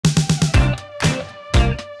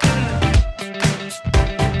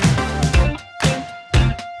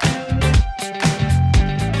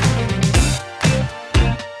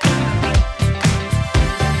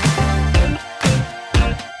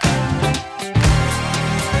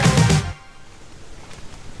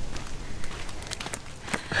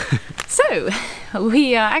So,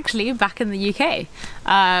 we are actually back in the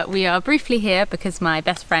UK. We are briefly here because my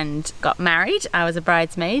best friend got married. I was a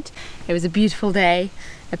bridesmaid. It was a beautiful day,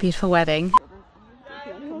 a beautiful wedding.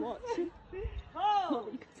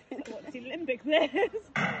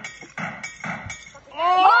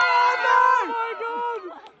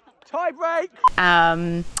 Tie break!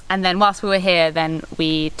 And then whilst we were here, then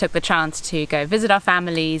we took the chance to go visit our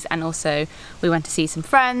families, and also we went to see some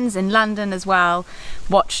friends in London as well.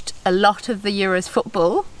 Watched a lot of the Euros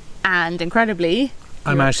football, and incredibly,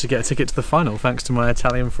 I managed to get a ticket to the final thanks to my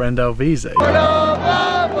Italian friend Alvise.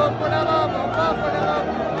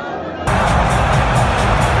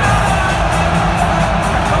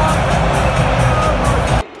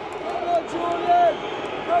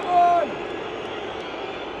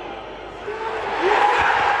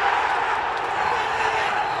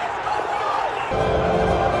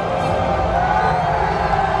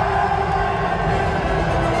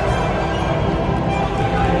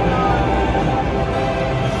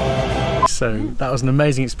 So that was an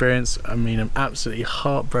amazing experience. I mean, I'm absolutely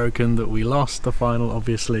heartbroken that we lost the final,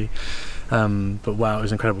 obviously. But wow, it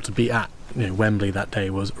was incredible to be at Wembley that day.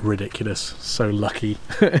 Was ridiculous. So lucky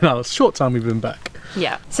in our short time we've been back.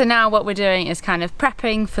 Yeah. So now what we're doing is kind of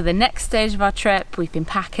prepping for the next stage of our trip. We've been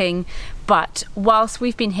packing, but whilst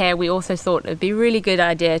we've been here, we also thought it'd be a really good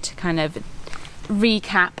idea to kind of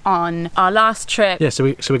recap on our last trip. Yeah, so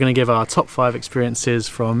we're going to give our top 5 experiences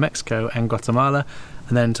from Mexico and Guatemala,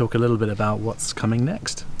 and then talk a little bit about what's coming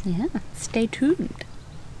next. Yeah, stay tuned.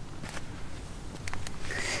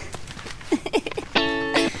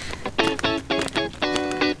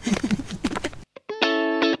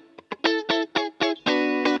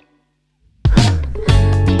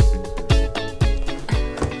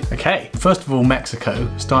 Okay, first of all, Mexico,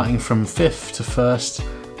 starting from 5th to 1st.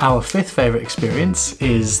 Our 5th favourite experience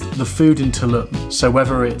is the food in Tulum. So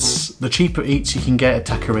whether it's the cheaper eats you can get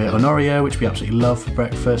at Taqueria Honorio, which we absolutely love for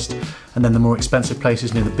breakfast, and then the more expensive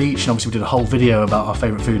places near the beach, and obviously we did a whole video about our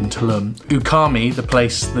favourite food in Tulum. Ukami, the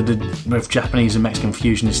place that did both Japanese and Mexican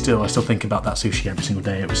fusion, I still think about that sushi every single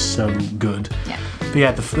day. It was so good. Yeah. But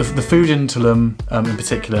yeah, the food in Tulum in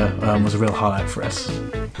particular was a real highlight for us.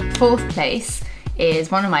 4th place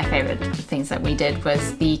is one of my favourite things that we did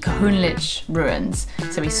was the Cajunlich ruins.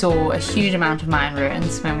 So we saw a huge amount of Mayan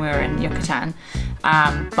ruins when we were in Yucatan,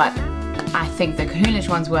 but I think the Cajunlich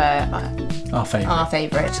ones were our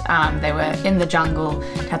favourite. They were in the jungle,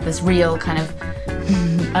 had this real kind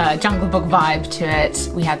of Jungle Book vibe to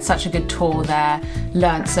it. We had such a good tour there,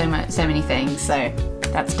 learnt so many things, so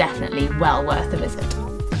that's definitely well worth a visit.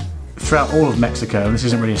 Throughout all of Mexico, and this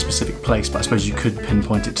isn't really a specific place, but I suppose you could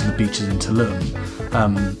pinpoint it to the beaches in Tulum,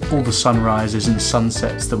 all the sunrises and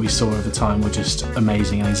sunsets that we saw over time were just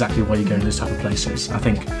amazing, and exactly why you go to those type of places. I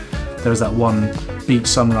think there was that one beach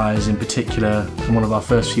sunrise in particular from one of our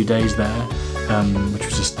first few days there, which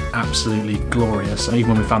was just absolutely glorious. And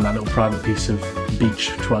even when we found that little private piece of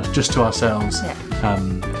beach just to ourselves,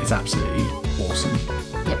 it's absolutely awesome.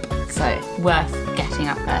 Yep, so worth getting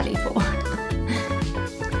up early for.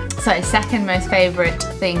 So second most favourite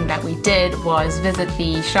thing that we did was visit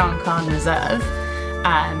the Shan Khan Reserve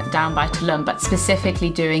down by Tulum, but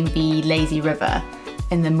specifically doing the lazy river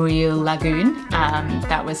in the Muyul Lagoon.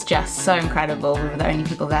 That was just so incredible. We were the only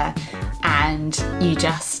people there, and you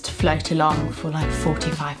just float along for like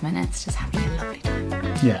 45 minutes just having a lovely time.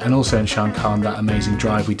 Yeah, and also in Shan Khan, that amazing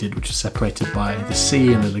drive we did, which was separated by the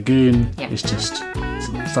sea and the lagoon, is just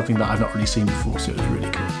something that I've not really seen before, so it was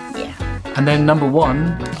really cool. And then number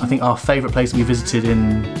 1, I think our favourite place we visited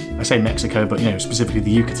in, I say Mexico, but specifically the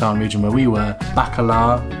Yucatan region where we were,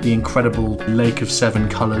 Bacalar, the incredible Lake of 7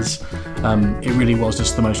 Colours. It really was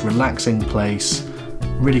just the most relaxing place,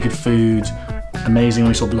 really good food, amazing.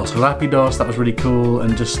 We saw Los Rapidos, that was really cool,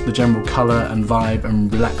 and just the general colour and vibe and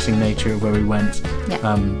relaxing nature of where we went.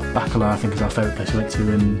 Bacalar, I think, is our favourite place we went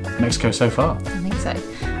to in Mexico so far. I think so.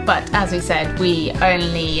 But as we said, we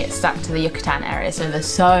only stuck to the Yucatan area, so there's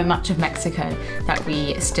so much of Mexico that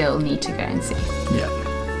we still need to go and see. Yeah.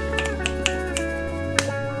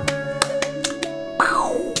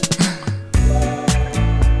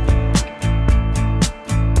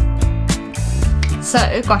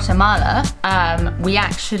 So Guatemala, we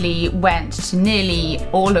actually went to nearly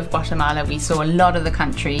all of Guatemala. We saw a lot of the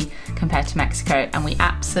country compared to Mexico, and we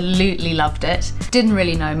absolutely loved it. Didn't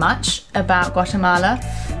really know much about Guatemala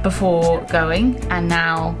before going, and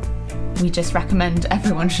now we just recommend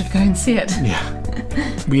everyone should go and see it. Yeah.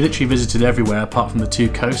 We literally visited everywhere apart from the 2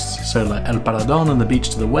 coasts, so like El Paradon and the beach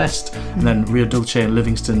to the west, and then Rio Dulce and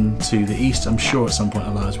Livingston to the east. I'm sure at some point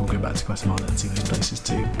in our lives we'll go back to Guatemala and see those places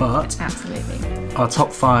too. But absolutely, our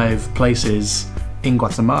top 5 places in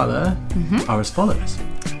Guatemala are as follows.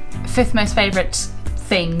 Fifth most favourite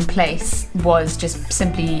place was just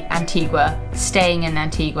simply Antigua, staying in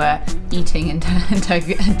Antigua, eating in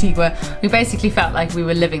Antigua. We basically felt like we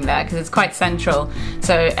were living there because it's quite central,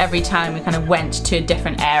 so every time we kind of went to a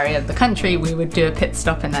different area of the country, we would do a pit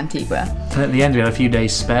stop in Antigua. And at the end we had a few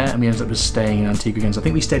days spare and we ended up just staying in Antigua again. So I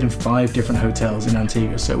think we stayed in 5 different hotels in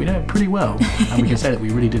Antigua, so we know it pretty well and we can say that we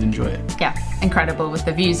really did enjoy it. Yeah, incredible with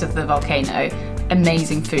the views of the volcano,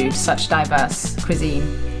 amazing food, such diverse cuisine,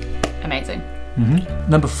 amazing.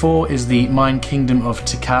 Number 4 is the Mayan Kingdom of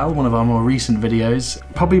Tikal, one of our more recent videos.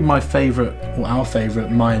 Probably my favourite, or our favourite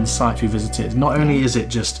Mayan site we visited. Not only is it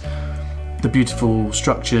just the beautiful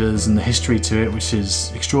structures and the history to it, which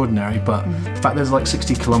is extraordinary, but the fact there's like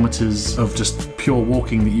 60 kilometres of just pure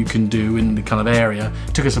walking that you can do in the kind of area.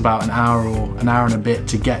 It took us about an hour and a bit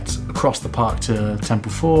to get across the park to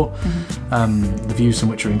Temple 4. The views from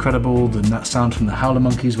which are incredible, the sound from the howler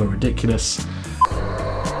monkeys were ridiculous.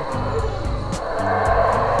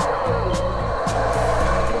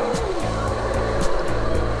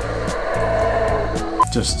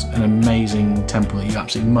 Just an amazing temple that you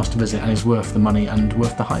absolutely must visit and is worth the money and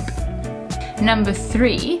worth the hype. Number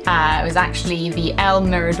 3 was actually the El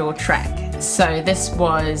Mirador trek. So this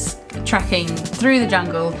was trekking through the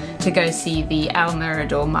jungle to go see the El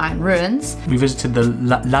Mirador Mayan ruins. We visited the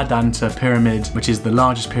La Danta pyramid, which is the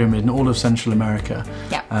largest pyramid in all of Central America,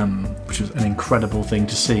 which was an incredible thing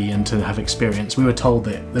to see and to have experienced. We were told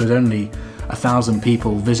that there was only 1,000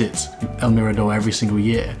 people visit El Mirador every single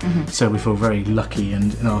year, so we feel very lucky,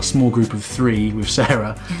 and in our small group of 3 with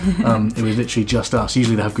Sarah, it was literally just us.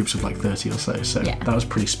 Usually they have groups of like 30 or so, so that was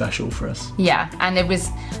pretty special for us. Yeah, and it was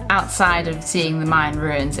outside of seeing the Mayan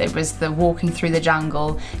ruins, it was the walking through the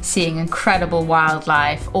jungle, seeing incredible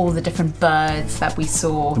wildlife, all the different birds that we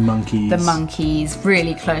saw. The monkeys,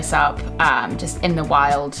 really close up, just in the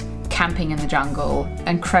wild, camping in the jungle,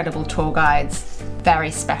 incredible tour guides,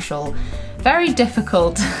 very special. Very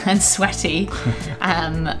difficult and sweaty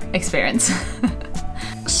experience.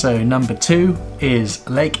 So number 2 is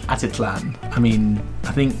Lake Atitlan. I mean,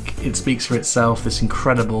 I think it speaks for itself. This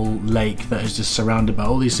incredible lake that is just surrounded by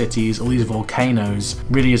all these cities, all these volcanoes,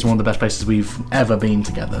 really is one of the best places we've ever been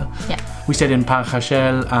together. Yeah. We stayed in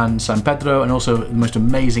Panjachel and San Pedro, and also the most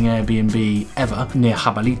amazing Airbnb ever near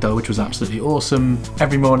Jabalito, which was absolutely awesome.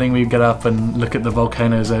 Every morning we'd get up and look at the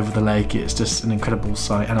volcanoes over the lake. It's just an incredible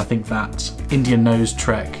sight, and I think that Indian Nose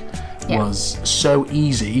trek was so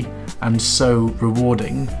easy and so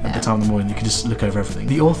rewarding at the time of the morning. You could just look over everything.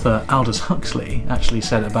 The author Aldous Huxley actually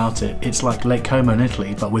said about it, it's like Lake Como in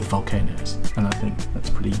Italy, but with volcanoes, and I think that's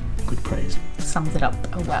pretty good praise. Sums it up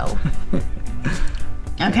well.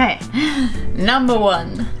 Okay, number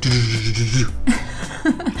 1.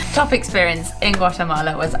 Top experience in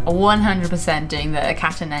Guatemala was 100% doing the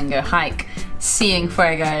Acatenango hike, seeing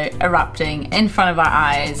fuego erupting in front of our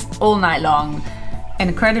eyes all night long. An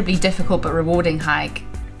incredibly difficult but rewarding hike,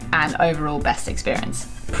 and overall best experience.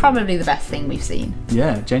 Probably the best thing we've seen.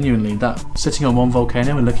 Yeah, genuinely, that sitting on one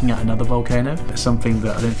volcano and looking at another volcano is something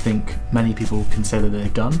that I don't think many people can say that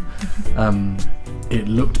they've done. It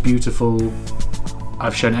looked beautiful.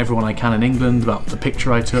 I've shown everyone I can in England about the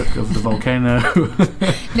picture I took of the volcano.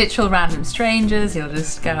 Literal random strangers, you'll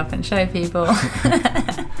just go up and show people.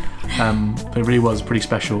 But it really was pretty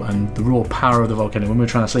special, and the raw power of the volcano. When we were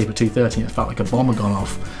trying to sleep at 2:30, it felt like a bomb had gone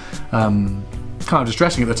off. Kind of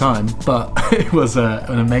distressing at the time, but it was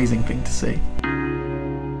an amazing thing to see.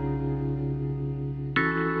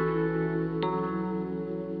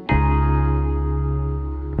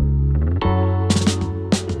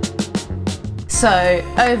 So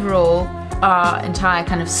overall, our entire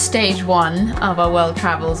kind of stage 1 of our world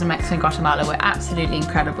travels in Mexico and Guatemala were absolutely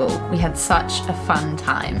incredible. We had such a fun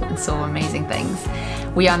time and saw amazing things.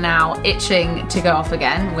 We are now itching to go off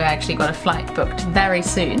again. We actually got a flight booked very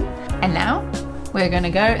soon. And now we're going to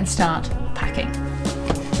go and start packing.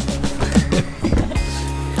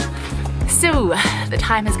 So the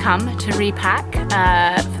time has come to repack.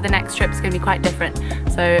 For the next trip, it's going to be quite different.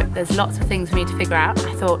 So there's lots of things for me to figure out.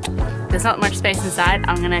 I thought there's not much space inside.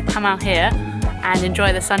 I'm going to come out here and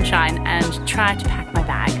enjoy the sunshine and try to pack my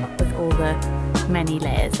bag with all the many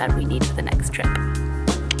layers that we need for the next trip.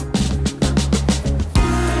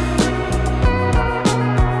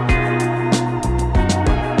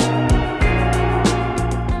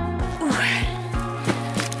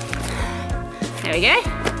 There we go.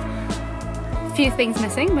 A few things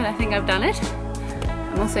missing, but I think I've done it.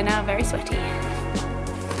 I'm also now very sweaty.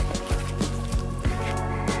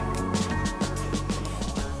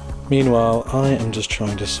 Meanwhile, I am just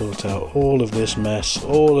trying to sort out all of this mess,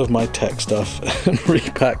 all of my tech stuff, and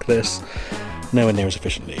repack this. nowhere near as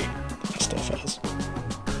efficiently as Steph has.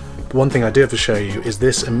 But one thing I do have to show you is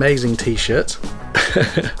this amazing t-shirt.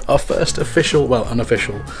 Our first official, well,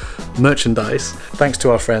 unofficial merchandise, thanks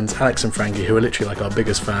to our friends Alex and Frankie, who are literally like our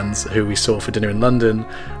biggest fans, who we saw for dinner in London,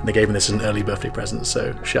 and they gave me this as an early birthday present,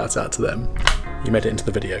 so shout out to them. You made it into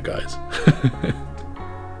the video, guys.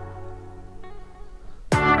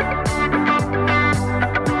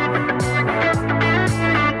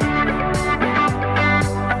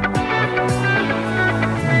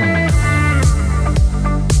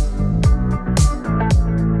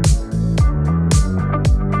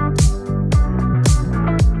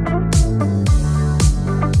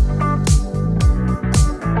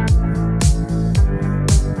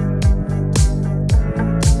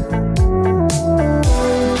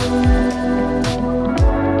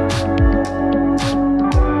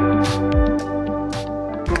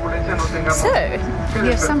 We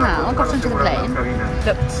have somehow got onto the plane,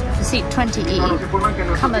 looked for seat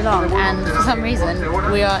 20E, come along, and for some reason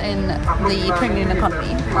we are in the premium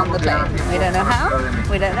economy on the plane. We don't know how,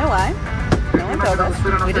 we don't know why, no one told us,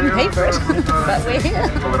 we didn't pay for it, but we're here.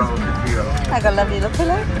 I got a lovely little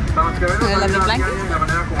pillow, a lovely blanket,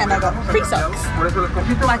 and I got free socks.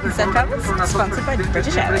 Mike Steph Travels, sponsored by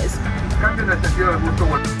British Airways.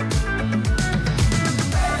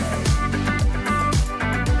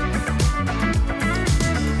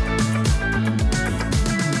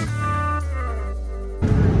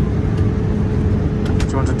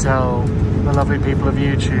 To tell the lovely people of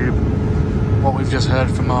YouTube what we've just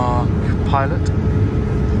heard from our pilot.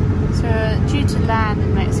 So we're due to land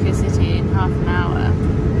in Mexico City in half an hour,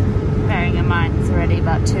 bearing in mind it's already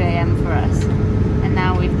about 2 AM for us, and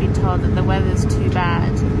now we've been told that the weather's too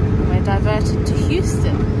bad and we're diverted to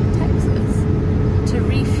Houston, Texas, to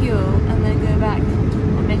refuel and then go back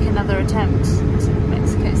and make another attempt to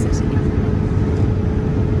Mexico City.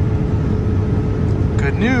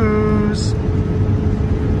 Good news!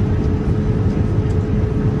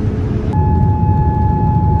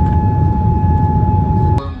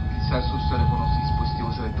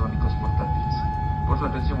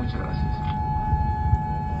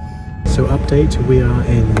 So update, we are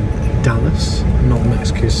in Dallas, not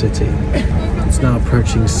Mexico City. It's now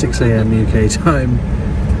approaching 6 AM UK time.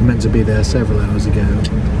 We're meant to be there several hours ago. And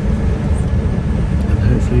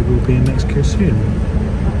hopefully we'll be in Mexico soon.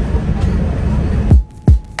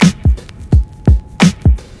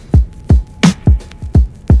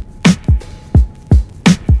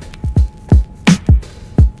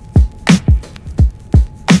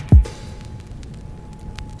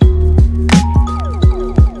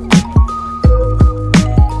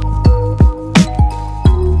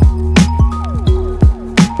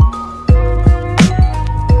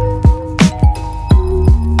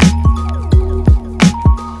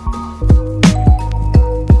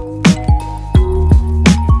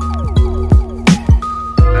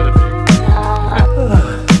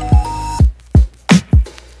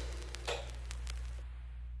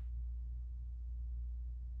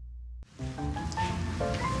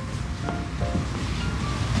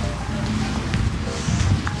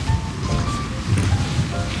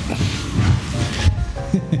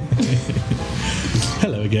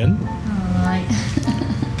 Hello again. Alright.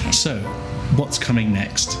 So, what's coming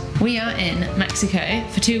next? We are in Mexico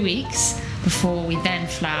for 2 weeks before we then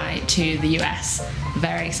fly to the US.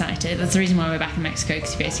 Very excited. That's the reason why we're back in Mexico,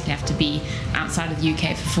 because you basically have to be outside of the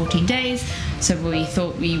UK for 14 days. So we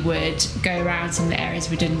thought we would go around some of the areas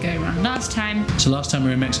we didn't go around last time. So last time we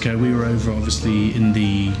were in Mexico, we were over obviously in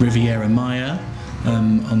the Riviera Maya,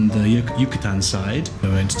 on the Yucatan side. We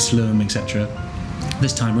went to Tulum, etc.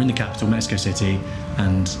 This time we're in the capital, Mexico City,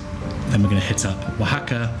 and then we're going to hit up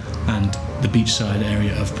Oaxaca and the beachside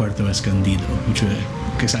area of Puerto Escondido, which we're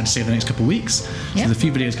excited to see for the next couple of weeks. Yep. So there's a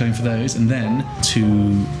few videos coming for those, and then to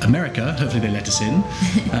America, hopefully they let us in,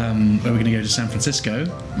 where we're going to go to San Francisco,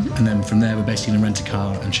 and then from there we're basically going to rent a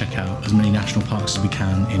car and check out as many national parks as we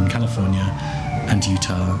can in California and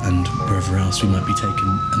Utah and wherever else we might be taken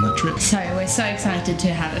on that trip. So we're so excited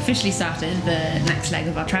to have officially started the next leg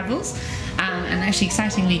of our travels, and actually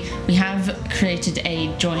excitingly we have created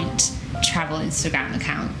a joint travel Instagram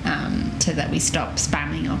account so that we stop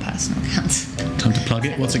spamming our personal accounts. Time to plug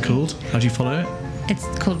it. What's it called? How do you follow it? It's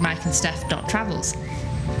called mikeandsteph.travels.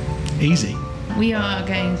 Easy. We are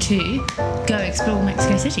going to go explore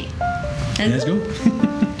Mexico City. Let's go.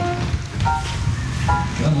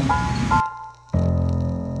 Come on.